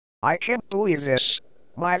I can't believe this.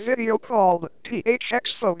 My video called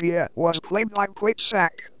THX Phobia was claimed by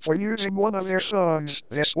THX for using one of their songs,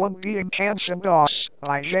 this one being Canción Dos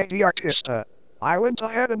by JD Artista. I went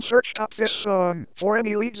ahead and searched up this song for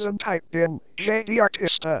any leads and typed in JD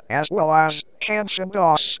Artista as well as Canción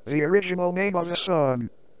Dos, the original name of the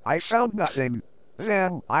song. I found nothing.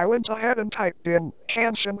 Then, I went ahead and typed in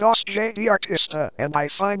Canción Dos JD Artista and I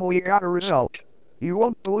finally got a result. You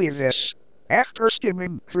won't believe this. After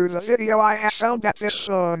skimming through the video I have found that this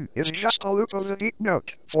song is just a loop of the deep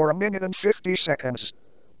note for 1 minute and 50 seconds.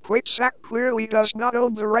 THX clearly does not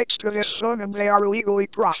own the rights to this song and they are illegally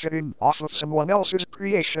profiting off of someone else's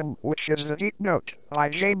creation, which is the deep note by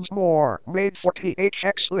James Moore, made for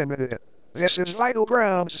THX Limited. This is vital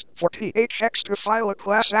grounds for THX to file a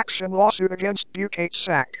class action lawsuit against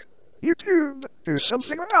THX. YouTube, do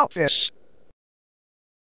something about this.